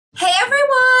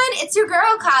it's your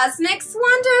girl Cosmix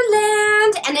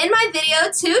Wonderland, and in my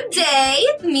video today,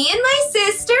 me and my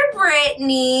sister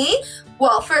Brittany,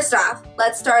 well, first off,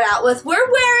 let's start out with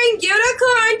we're wearing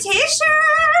unicorn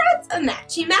t-shirts,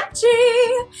 matchy.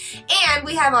 And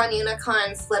we have on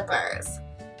unicorn slippers,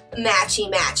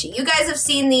 matchy. You guys have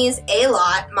seen these a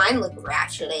lot. Mine look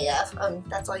ratchet AF.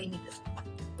 That's all you need to,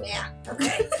 yeah,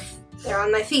 okay. They're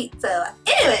on my feet, so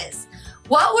anyways.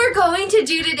 What we're going to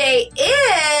do today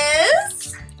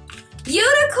is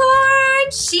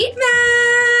unicorn sheet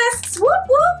masks. Whoop,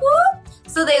 whoop, whoop.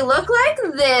 So they look like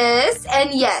this,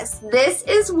 and yes, this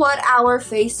is what our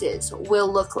faces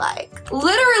will look like.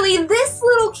 Literally this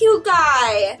little cute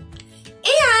guy.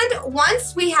 And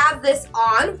once we have this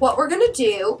on, what we're gonna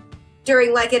do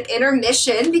during like an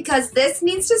intermission, because this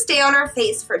needs to stay on our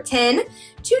face for 10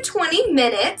 to 20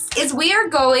 minutes, is we are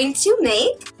going to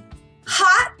make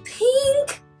hot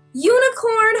pink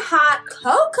unicorn hot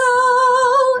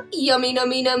cocoa. Yummy,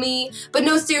 nummy, nummy. But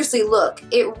no, seriously, look,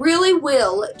 it really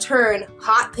will turn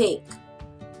hot pink.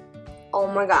 Oh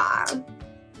my god.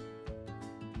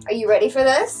 Are you ready for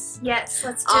this? Yes,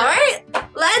 let's do it. Alright,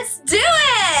 let's do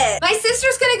it! My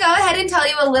sister's gonna go ahead and tell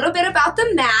you a little bit about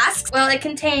the mask. Well, it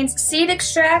contains seed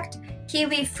extract,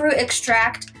 kiwi fruit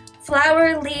extract,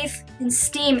 flower leaf, and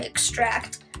steam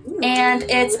extract. Ooh. And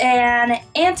it's an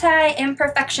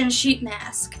anti-imperfection sheet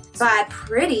mask. By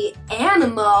Pretty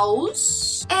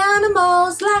Animals.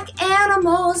 Animals like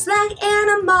animals like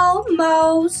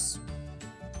animals.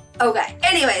 Okay,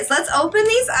 anyways, let's open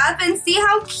these up and see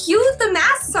how cute the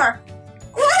masks are.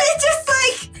 What? It just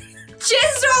like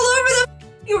jizzed all over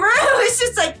the room. It's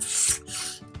just like,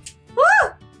 woo!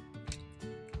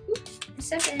 I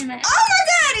stuck it in my... Oh my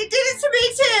god, it did it to me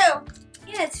too!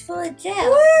 Yeah, it's full of gel.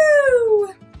 Woo!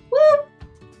 Woo! Oh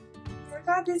my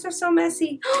god, these are so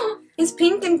messy. It's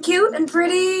pink and cute and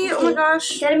pretty. Oh my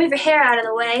gosh. You gotta move your hair out of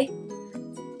the way.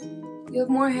 You have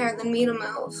more hair than me to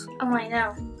move. Oh, I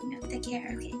know. You have thick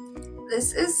hair, okay.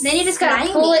 This is Then you just gotta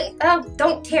slimy. pull it. Oh,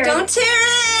 don't tear it. Don't tear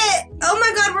it! Oh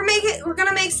my god, we're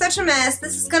gonna make such a mess.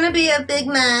 This is gonna be a big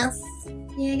mess.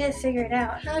 Yeah, you gotta figure it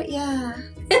out. Yeah.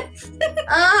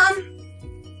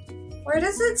 Where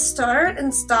does it start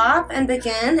and stop and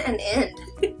begin and end?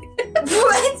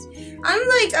 What? I'm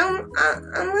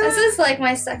This is like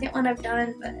my second one I've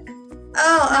done, but...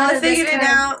 Oh, I Not this figured it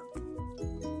kind. out.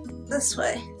 This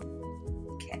way.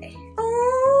 Okay.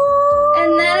 Oh.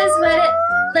 And that is what it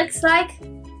looks like.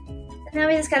 And now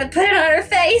we just gotta put it on our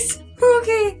face.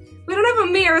 Okay. We don't have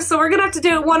a mirror, so we're gonna have to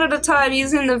do it one at a time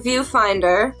using the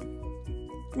viewfinder.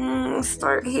 Let's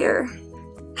start here.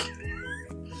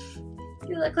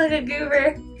 You look like a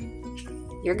goober.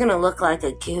 You're gonna look like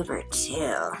a goober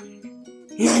too.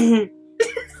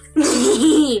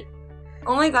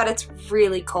 Oh my god, it's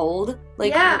really cold.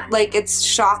 Like, Yeah. like it's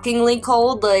shockingly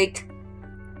cold. Like,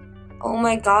 oh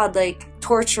my god, like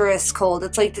torturous cold.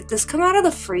 It's like, did this come out of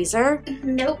the freezer?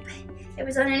 Nope. It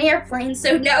was on an airplane,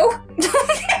 so no.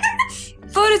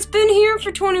 But it's been here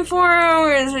for 24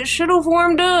 hours. It should have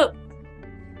warmed up.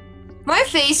 My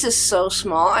face is so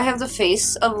small. I have the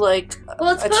face of like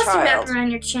Well, it's a supposed to wrap child.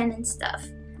 around your chin and stuff.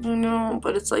 I know,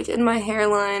 but it's like in my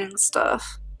hairline and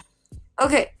stuff.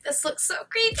 Okay. This looks so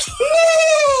creepy.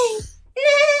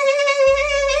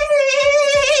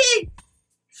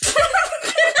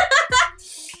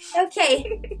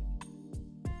 Okay.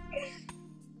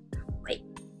 Wait.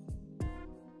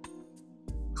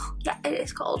 Yeah, it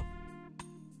is cold.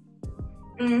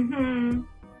 Mm-hmm.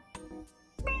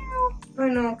 I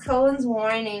know, Cullen's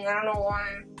whining. I don't know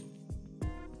why.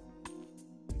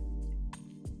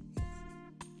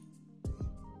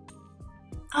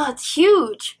 Oh, it's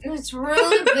huge. It's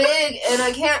really big, and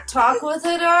I can't talk with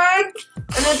it on,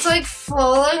 and it's like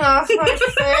falling off my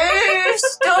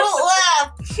face. Don't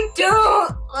laugh.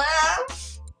 Don't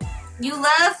laugh. You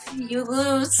laugh, you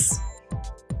lose.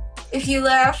 If you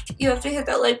laughed, you have to hit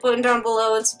that like button down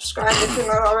below and subscribe if you're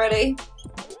not already.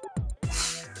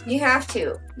 You have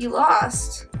to. You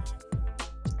lost.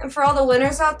 And for all the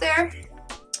winners out there,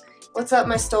 what's up,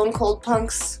 my stone cold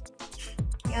punks?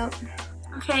 Yep.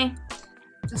 Okay.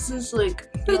 This is like...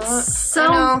 It's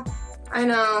so... I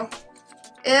know.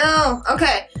 Ew.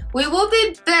 Okay, we will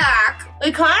be back.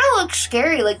 We kind of look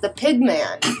scary, like the pig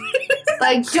man.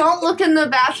 Like, don't look in the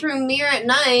bathroom mirror at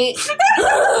night.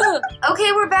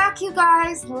 Okay, we're back, you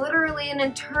guys. Literally an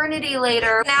eternity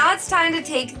later. Now it's time to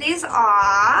take these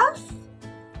off.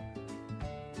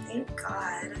 Thank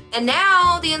God. And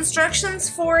now the instructions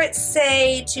for it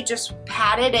say to just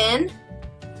pat it in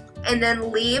and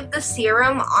then leave the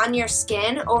serum on your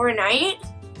skin overnight.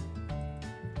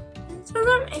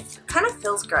 It kind of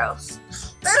feels gross.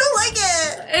 I don't like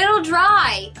it. It'll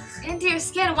dry. into your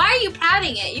skin. Why are you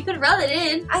patting it? You could rub it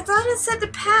in. I thought it said to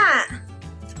pat.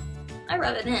 I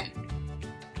rub it in.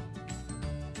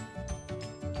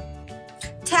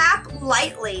 Tap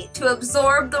lightly to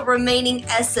absorb the remaining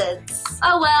essence.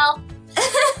 Oh well.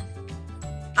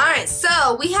 Alright,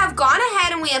 so we have gone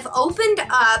ahead and we have opened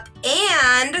up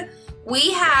and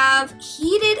we have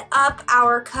heated up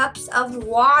our cups of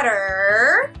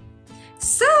water.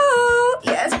 So,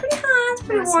 yeah, it's pretty hot, it's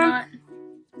pretty warm. Not.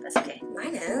 That's okay.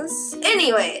 Mine is.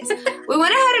 Anyways, we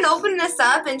went ahead and opened this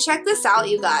up and check this out,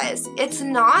 you guys. It's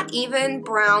not even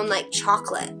brown like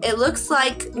chocolate. It looks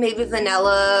like maybe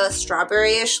vanilla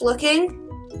strawberry-ish looking,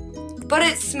 but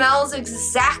it smells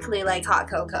exactly like hot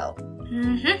cocoa.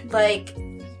 Mm-hmm. Like,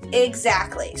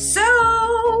 exactly.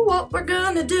 So, what we're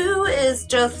gonna do is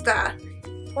just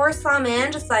pour some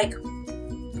in, just like,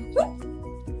 whoop.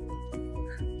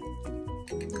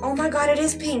 Oh my god, it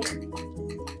is pink.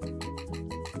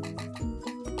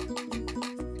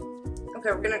 Okay,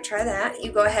 we're gonna try that.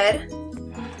 You go ahead.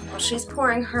 While she's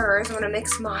pouring hers, I'm gonna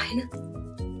mix mine.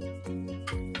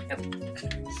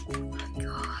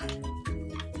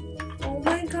 Oh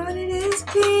my god, it is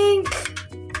pink!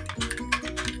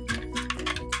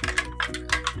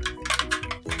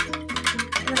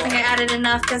 I don't think I added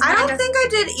enough because I don't think I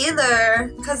did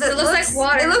either, because it looks like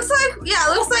water. It looks like, yeah,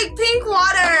 it looks like pink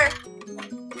water.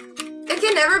 It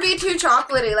can never be too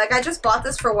chocolatey. Like, I just bought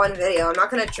this for one video. I'm not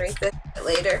gonna drink this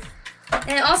later.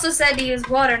 And it also said to use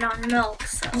water, not milk.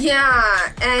 So.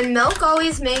 Yeah, and milk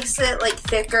always makes it like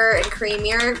thicker and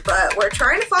creamier, but we're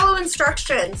trying to follow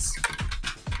instructions.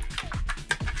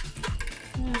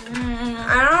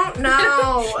 I don't know.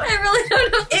 I really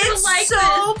don't know if It's I like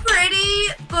so this. pretty,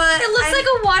 but It looks like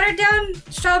a watered down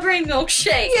strawberry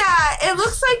milkshake. yeah, it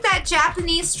looks like that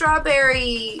Japanese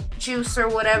strawberry juice or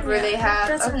whatever they have.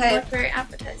 That doesn't Okay. look very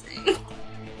appetizing.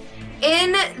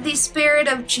 In the spirit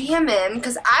of GMM,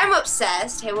 because I'm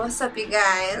obsessed. Hey, what's up, you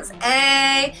guys?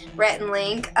 Hey, Rhett and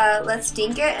Link. Let's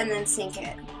dink it and then sink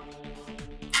it.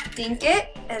 Dink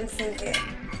it and sink it.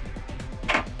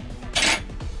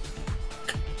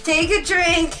 Take a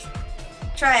drink.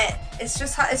 Try it. It's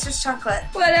just hot. It's just chocolate.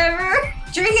 Whatever.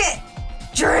 Drink it.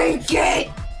 Drink it.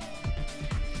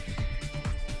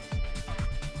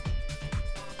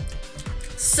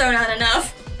 So not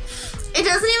enough. It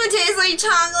doesn't even taste like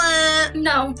chocolate.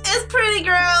 No. It's pretty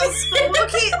gross. But we'll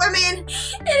keep, I mean,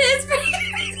 It is pretty.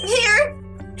 here.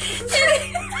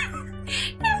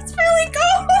 It's really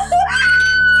cold.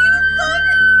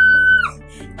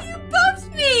 You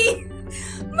bumped me.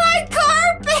 My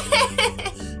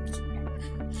carpet.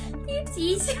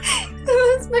 Oopsies. It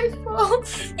was my fault.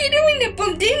 You're doing the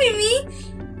bumped into me.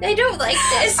 I don't like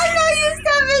this. I'm not used to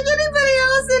having anybody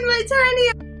else in my tiny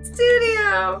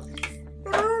studio. I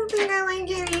don't think I like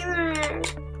it either.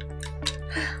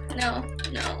 No.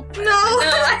 No. No.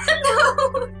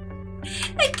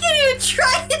 I can't even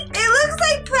try it. It looks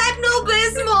like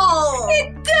Pepto-Bismol. It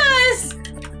does.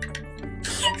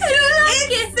 I don't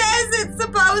like It says it's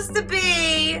supposed to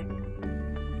be.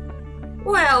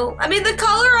 Well, I mean, the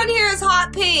color on here is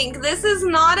hot pink. This is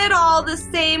not at all the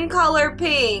same color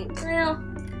pink. Well,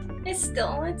 it's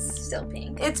still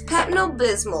pink. It's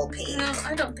Pepto-Bismol pink. No,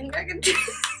 I don't think I can do it.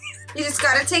 You just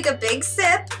gotta take a big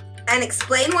sip and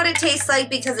explain what it tastes like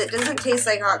because it doesn't taste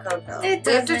like hot cocoa. It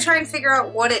We have to doesn't. try and figure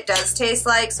out what it does taste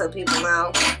like so people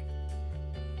know.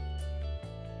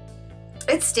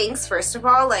 It stinks, first of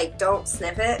all. Like, don't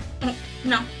sniff it.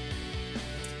 No.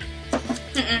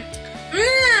 Mm-mm.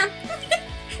 Mm.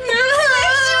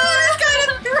 I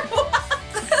kind of throw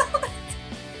up.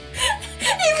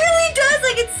 It really does.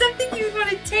 Like, it's something you would want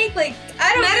to take. Like,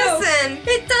 I don't know. Medicine.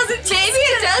 It doesn't taste Maybe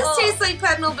it good at does all. taste like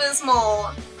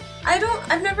Pepto-Bismol.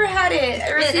 I've never had it.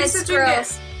 I refuse It's to drink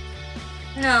gross.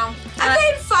 it. No. I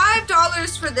paid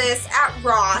 $5 for this at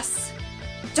Ross.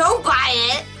 Don't buy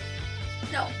it.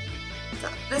 No.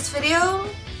 This video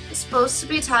is supposed to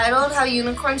be titled How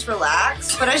Unicorns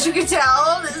Relax, but as you can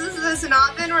tell, this has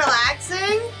not been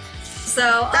relaxing.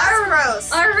 So, That's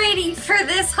gross. our rating for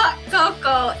this hot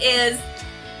cocoa is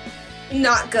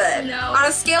Not good. No. On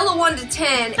a scale of 1 to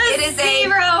 10, it is a...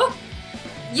 0.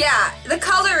 Yeah, the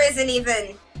color isn't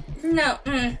even... No.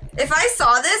 If I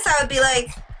saw this, I would be like,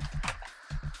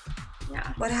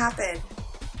 Yeah. what happened?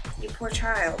 You poor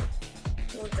child.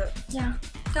 What the... Yeah.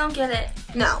 Don't get it.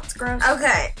 No. It's gross.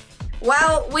 Okay.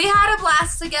 Well, we had a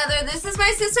blast together. This is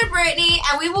my sister Brittany,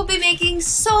 and we will be making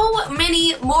so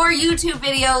many more YouTube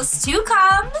videos to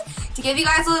come. To give you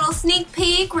guys a little sneak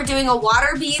peek, we're doing a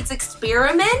water beads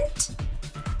experiment.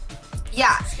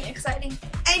 Yeah. It's gonna be exciting.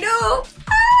 I know.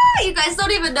 Ah, you guys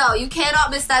don't even know. You cannot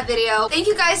miss that video. Thank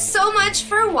you guys so much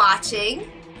for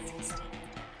watching.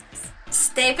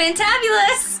 Stay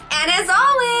fantabulous. And as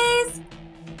always,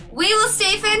 we will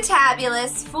stay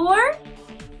fantabulous for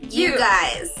you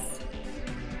guys.